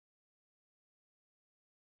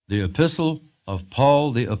The Epistle of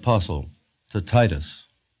Paul the Apostle to Titus,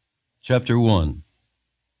 Chapter 1.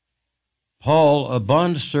 Paul, a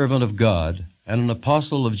bondservant of God and an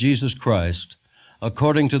apostle of Jesus Christ,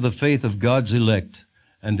 according to the faith of God's elect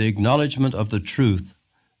and the acknowledgement of the truth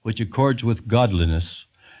which accords with godliness,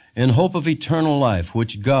 in hope of eternal life,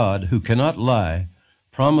 which God, who cannot lie,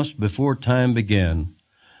 promised before time began,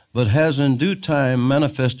 but has in due time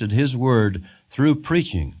manifested his word through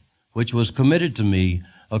preaching, which was committed to me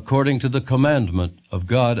according to the commandment of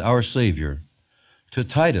God our Savior, to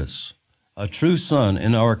Titus, a true son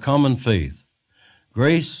in our common faith,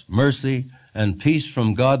 grace, mercy, and peace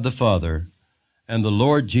from God the Father and the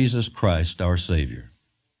Lord Jesus Christ our Savior.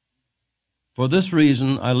 For this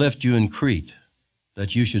reason I left you in Crete,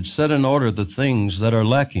 that you should set in order the things that are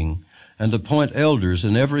lacking, and appoint elders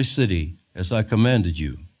in every city, as I commanded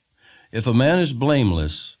you. If a man is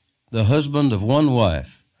blameless, the husband of one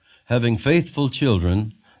wife, having faithful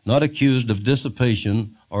children, not accused of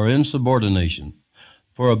dissipation or insubordination.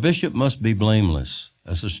 For a bishop must be blameless,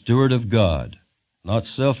 as a steward of God, not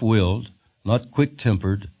self-willed, not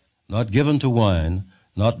quick-tempered, not given to wine,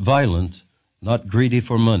 not violent, not greedy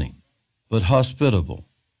for money, but hospitable,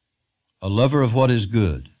 a lover of what is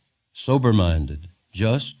good, sober-minded,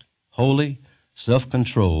 just, holy,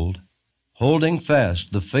 self-controlled, holding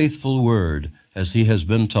fast the faithful word as he has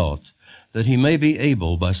been taught, that he may be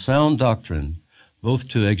able by sound doctrine both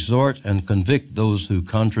to exhort and convict those who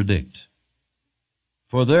contradict.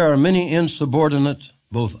 For there are many insubordinate,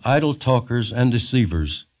 both idle talkers and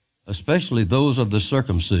deceivers, especially those of the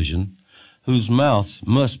circumcision, whose mouths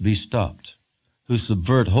must be stopped, who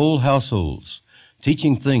subvert whole households,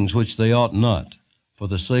 teaching things which they ought not, for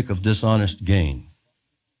the sake of dishonest gain.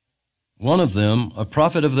 One of them, a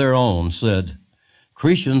prophet of their own, said,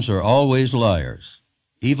 Cretians are always liars,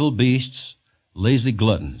 evil beasts, lazy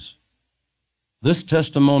gluttons. This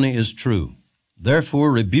testimony is true.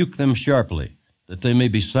 Therefore rebuke them sharply, that they may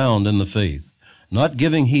be sound in the faith, not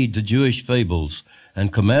giving heed to Jewish fables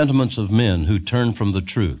and commandments of men who turn from the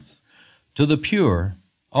truth. To the pure,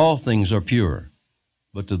 all things are pure,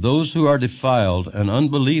 but to those who are defiled and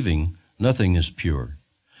unbelieving, nothing is pure,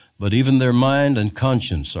 but even their mind and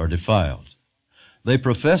conscience are defiled. They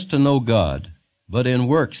profess to know God, but in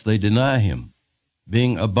works they deny him,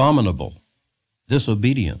 being abominable,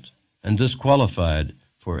 disobedient, and disqualified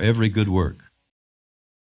for every good work.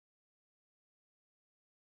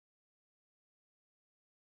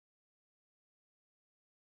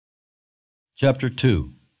 Chapter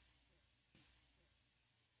 2.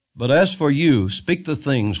 But as for you, speak the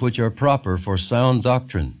things which are proper for sound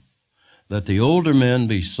doctrine, that the older men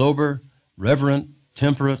be sober, reverent,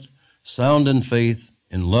 temperate, sound in faith,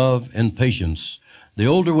 in love, in patience, the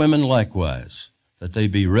older women likewise, that they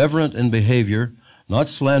be reverent in behavior, not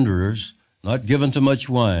slanderers, not given to much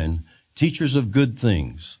wine, teachers of good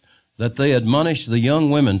things, that they admonish the young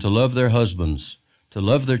women to love their husbands, to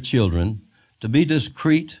love their children, to be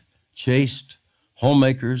discreet, chaste,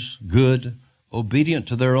 homemakers, good, obedient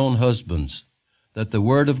to their own husbands, that the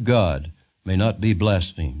word of God may not be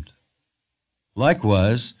blasphemed.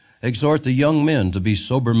 Likewise, exhort the young men to be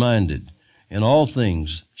sober-minded, in all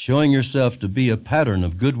things, showing yourself to be a pattern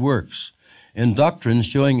of good works, in doctrine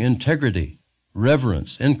showing integrity,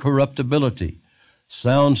 reverence, incorruptibility,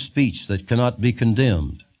 sound speech that cannot be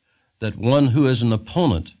condemned, that one who is an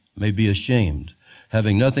opponent may be ashamed,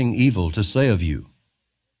 having nothing evil to say of you.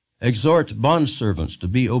 Exhort bondservants to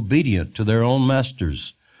be obedient to their own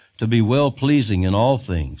masters, to be well-pleasing in all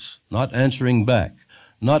things, not answering back,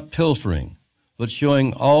 not pilfering, but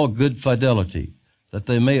showing all good fidelity, that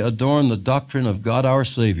they may adorn the doctrine of God our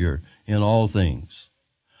Savior in all things.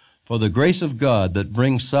 For the grace of God that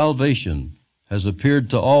brings salvation has appeared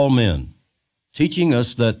to all men, teaching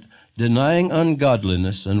us that, denying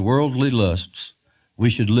ungodliness and worldly lusts, we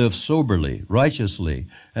should live soberly, righteously,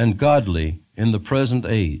 and godly in the present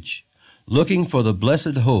age, looking for the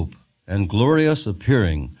blessed hope and glorious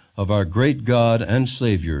appearing of our great God and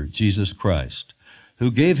Savior, Jesus Christ, who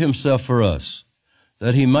gave himself for us,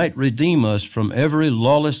 that he might redeem us from every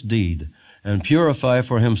lawless deed and purify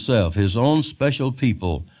for himself his own special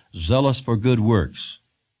people, zealous for good works.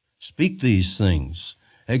 Speak these things,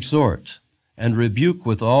 exhort, and rebuke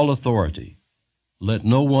with all authority. Let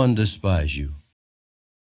no one despise you.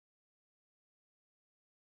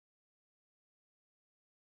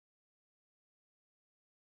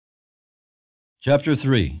 Chapter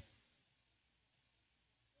 3.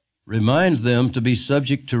 Remind them to be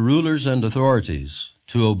subject to rulers and authorities,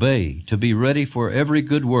 to obey, to be ready for every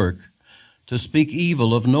good work, to speak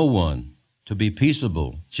evil of no one, to be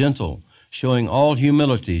peaceable, gentle, showing all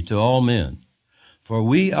humility to all men. For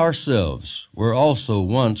we ourselves were also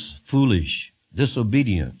once foolish,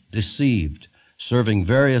 disobedient, deceived, serving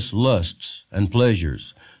various lusts and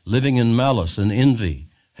pleasures, living in malice and envy,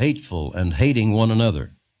 hateful and hating one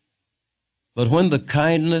another. But when the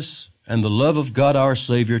kindness and the love of God our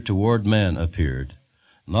Savior toward man appeared,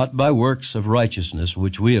 not by works of righteousness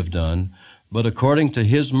which we have done, but according to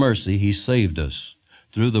his mercy he saved us,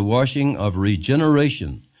 through the washing of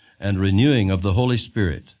regeneration and renewing of the Holy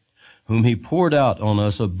Spirit, whom he poured out on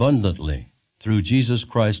us abundantly through Jesus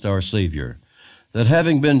Christ our Savior, that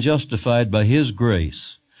having been justified by his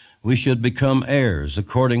grace, we should become heirs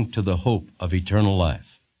according to the hope of eternal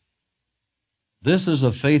life. This is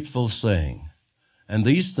a faithful saying, and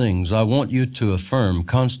these things I want you to affirm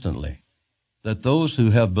constantly, that those who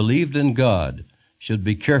have believed in God should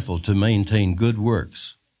be careful to maintain good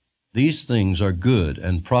works. These things are good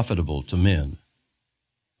and profitable to men.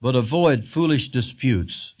 But avoid foolish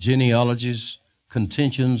disputes, genealogies,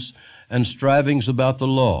 contentions, and strivings about the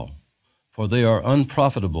law, for they are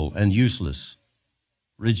unprofitable and useless.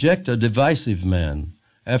 Reject a divisive man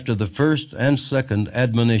after the first and second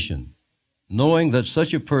admonition, knowing that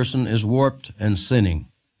such a person is warped and sinning,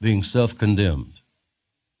 being self-condemned.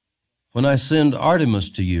 When I send Artemas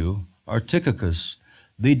to you, or Tychicus,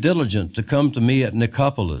 be diligent to come to me at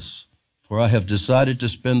Nicopolis, for I have decided to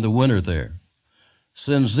spend the winter there.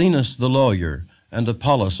 Send Zenas the lawyer and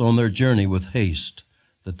Apollos on their journey with haste,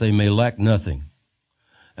 that they may lack nothing.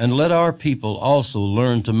 And let our people also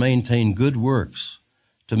learn to maintain good works,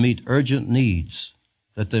 to meet urgent needs,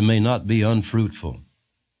 that they may not be unfruitful.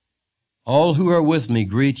 All who are with me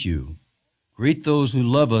greet you. Greet those who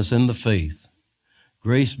love us in the faith.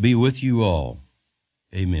 Grace be with you all.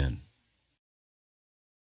 Amen.